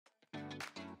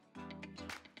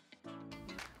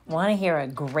Want to hear a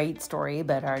great story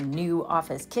about our new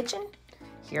office kitchen?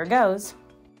 Here goes.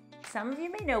 Some of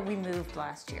you may know we moved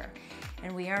last year,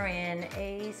 and we are in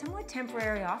a somewhat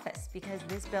temporary office because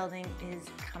this building is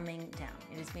coming down.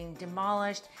 It is being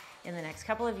demolished in the next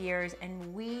couple of years,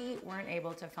 and we weren't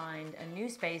able to find a new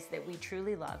space that we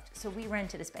truly loved, so we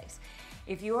rented a space.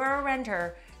 If you are a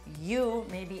renter, you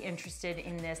may be interested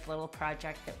in this little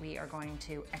project that we are going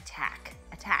to attack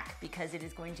because it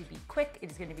is going to be quick,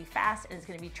 it is going to be fast, and it's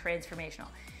going to be transformational.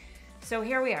 So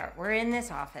here we are, we're in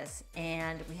this office,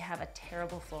 and we have a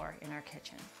terrible floor in our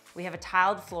kitchen. We have a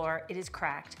tiled floor, it is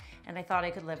cracked, and I thought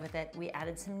I could live with it. We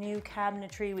added some new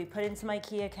cabinetry, we put in some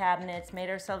IKEA cabinets,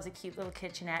 made ourselves a cute little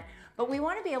kitchenette, but we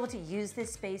want to be able to use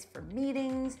this space for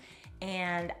meetings,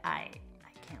 and I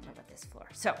can't live with this floor.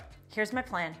 So here's my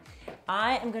plan.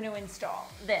 I am going to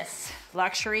install this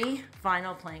luxury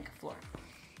vinyl plank floor.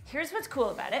 Here's what's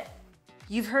cool about it.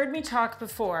 You've heard me talk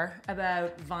before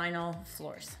about vinyl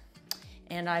floors,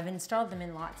 and I've installed them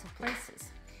in lots of places,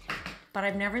 but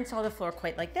I've never installed a floor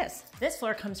quite like this. This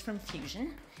floor comes from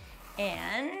Fuzion,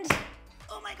 and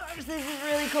oh my gosh, this is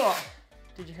really cool.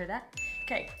 Did you hear that?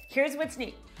 Okay, here's what's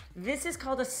neat. This is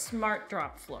called a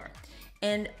SmartDrop floor,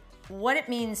 and what it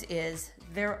means is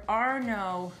there are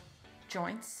no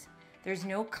joints, there's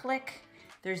no click,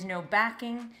 there's no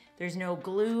backing, there's no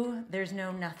glue, there's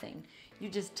no nothing. You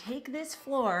just take this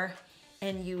floor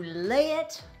and you lay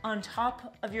it on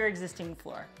top of your existing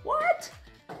floor. What?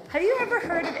 Have you ever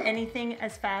heard of anything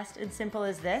as fast and simple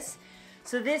as this?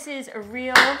 So this is a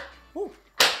real,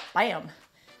 bam,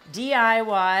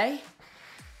 DIY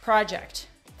project.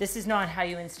 This is not how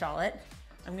you install it.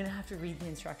 I'm gonna have to read the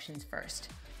instructions first.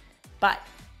 But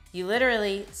you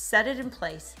literally set it in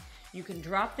place. You can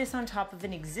drop this on top of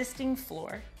an existing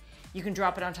floor. You can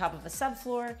drop it on top of a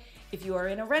subfloor. If you are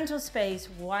in a rental space,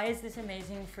 why is this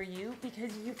amazing for you?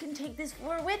 Because you can take this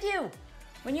floor with you.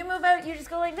 When you move out, you just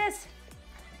go like this.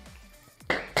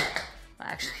 Well,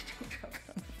 actually, don't drop it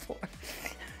on the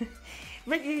floor.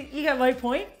 But you got my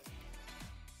point.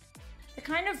 The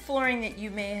kind of flooring that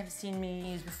you may have seen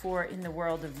me use before in the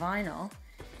world of vinyl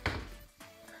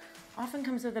often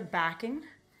comes with a backing,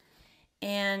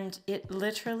 and it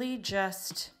literally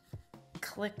just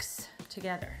clicks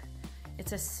together.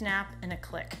 It's a snap and a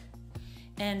click.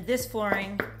 And this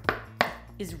flooring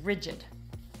is rigid.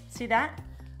 See that?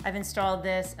 I've installed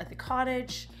this at the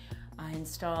cottage. I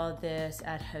installed this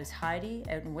at House Heidi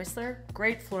out in Whistler.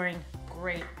 Great flooring,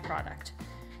 great product.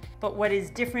 But what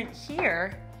is different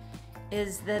here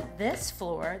is that this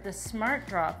floor, the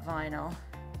SmartDrop vinyl,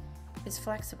 is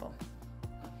flexible.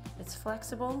 It's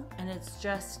flexible, and it's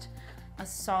just a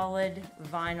solid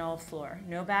vinyl floor.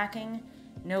 No backing,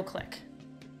 no click.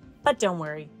 But don't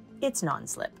worry, it's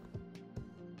non-slip.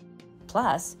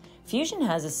 Plus, Fuzion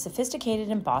has a sophisticated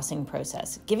embossing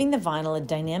process, giving the vinyl a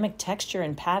dynamic texture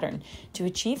and pattern to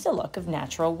achieve the look of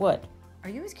natural wood.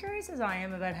 Are you as curious as I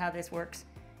am about how this works?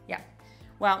 Yeah.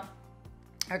 Well,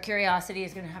 our curiosity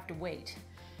is going to have to wait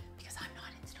because I'm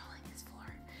not installing this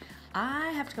floor. I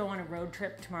have to go on a road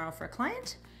trip tomorrow for a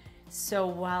client. So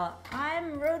while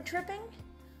I'm road tripping,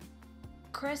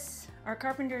 Chris, our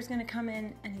carpenter, is going to come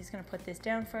in and he's going to put this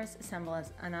down for us, assemble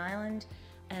us an island,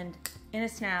 and in a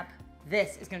snap,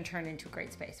 this is going to turn into a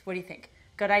great space. What do you think?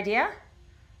 Good idea?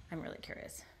 I'm really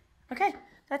curious. Okay,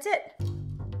 that's it.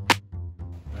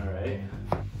 All right.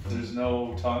 There's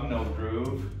no tongue, no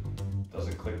groove.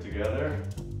 Doesn't click together.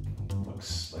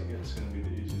 Looks like it's going to be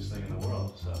the easiest thing in the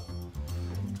world. So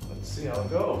let's see how it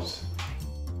goes.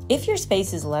 If your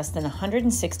space is less than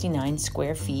 169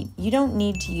 square feet, you don't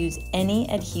need to use any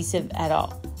adhesive at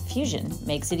all. Fuzion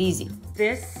makes it easy.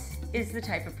 This is the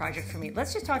type of project for me.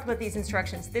 Let's just talk about these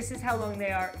instructions. This is how long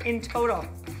they are in total.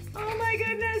 Oh my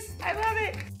goodness, I love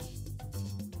it.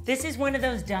 This is one of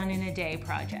those done in a day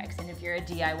projects. And if you're a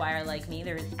DIYer like me,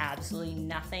 there is absolutely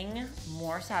nothing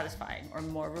more satisfying or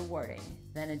more rewarding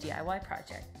than a DIY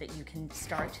project that you can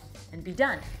start and be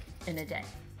done in a day.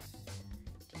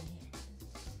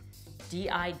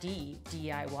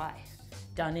 DIY,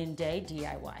 done in day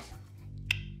DIY.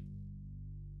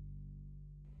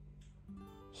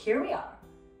 Here we are,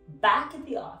 back at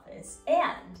the office,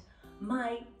 and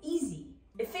my easy,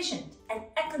 efficient, and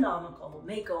economical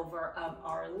makeover of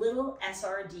our little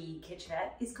SRD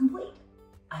kitchenette is complete.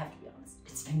 I have to be honest,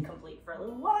 it's been complete for a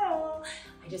little while.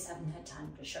 I just haven't had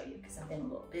time to show you because I've been a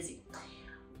little busy.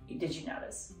 Did you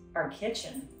notice? Our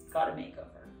kitchen got a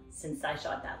makeover since I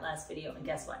shot that last video, and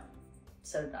guess what?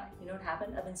 So did I. You know what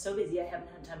happened? I've been so busy I haven't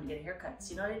had time to get a haircut.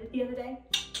 So you know what I did at the other day?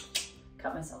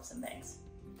 Cut myself some bangs.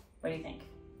 What do you think?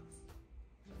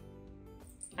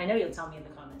 I know you'll tell me in the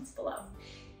comments below.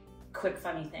 quick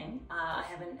funny thing. I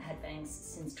haven't had bangs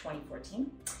since 2014,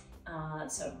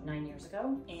 so 9 years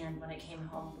ago. And when I came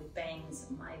home with bangs,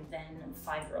 my then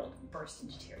 5-year-old burst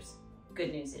into tears.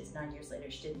 Good news is 9 years later,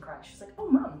 she didn't cry. She was like, oh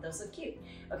mom, those look cute.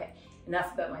 Okay,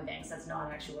 enough about my bangs. That's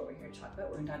not actually what we're here to talk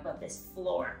about. We're gonna talk about this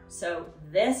floor. So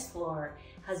this floor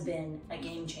has been a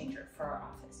game changer for our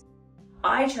office.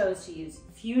 I chose to use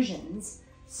Fuzion's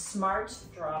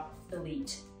SmartDrop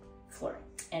Elite flooring.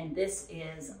 And this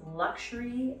is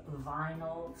luxury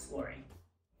vinyl flooring.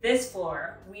 This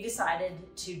floor, we decided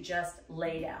to just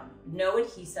lay down. No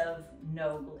adhesive,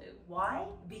 no glue. Why?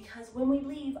 Because when we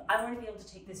leave, I want to be able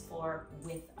to take this floor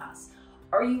with us.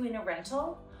 Are you in a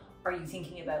rental? Are you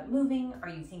thinking about moving? Are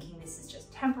you thinking this is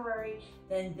just temporary?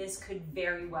 Then this could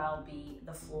very well be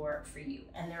the floor for you.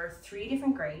 And there are 3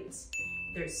 different grades.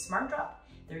 There's SmartDrop,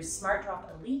 there's SmartDrop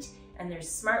Elite, and there's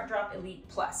SmartDrop Elite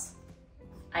Plus.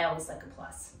 I always like a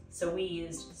plus. So we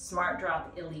used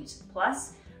SmartDrop Elite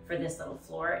Plus for this little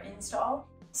floor install.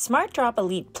 SmartDrop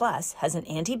Elite Plus has an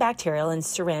antibacterial and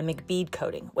ceramic bead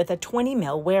coating with a 20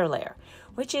 mil wear layer,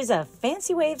 which is a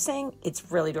fancy way of saying it's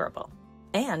really durable.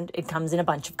 And it comes in a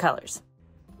bunch of colors.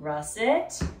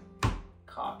 Russet,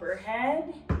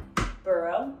 Copperhead,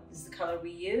 Burrow is the color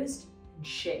we used, and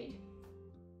Shade.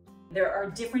 There are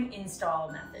different install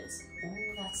methods. Oh,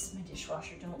 that's my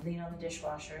dishwasher. Don't lean on the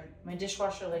dishwasher. My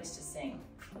dishwasher likes to sing.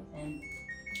 And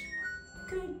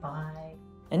goodbye.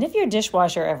 And if your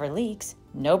dishwasher ever leaks,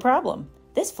 no problem.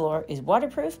 This floor is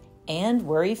waterproof and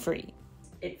worry-free.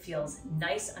 It feels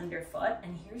nice underfoot,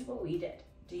 and here's what we did.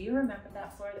 Do you remember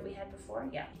that floor that we had before?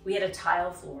 Yeah. We had a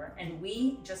tile floor, and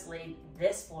we just laid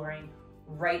this flooring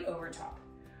right over top.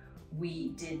 We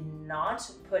did not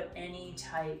put any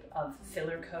type of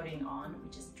filler coating on.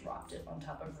 We just dropped it on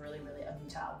top of really, really ugly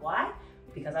tile. Why?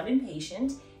 Because I'm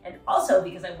impatient, and also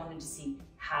because I wanted to see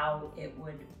how it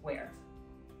would wear.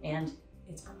 And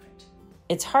it's perfect.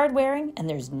 It's hard wearing, and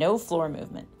there's no floor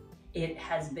movement. It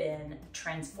has been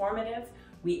transformative.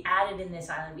 We added in this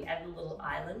island, we added a little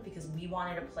island because we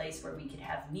wanted a place where we could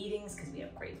have meetings because we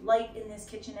have great light in this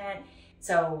kitchenette.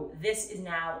 So this is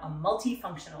now a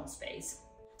multifunctional space.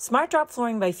 SmartDrop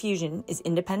Flooring by Fuzion is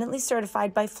independently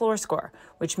certified by FloorScore,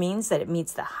 which means that it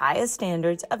meets the highest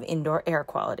standards of indoor air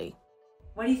quality.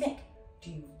 What do you think?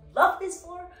 Do you love this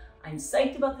floor? I'm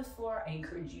psyched about this floor. I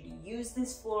encourage you to use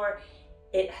this floor.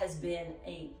 It has been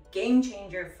a game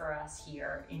changer for us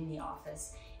here in the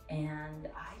office. And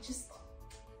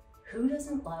who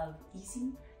doesn't love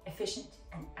easy, efficient,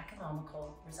 and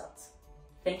economical results?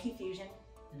 Thank you, Fuzion.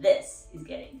 This is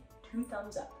getting 2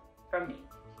 thumbs up from me.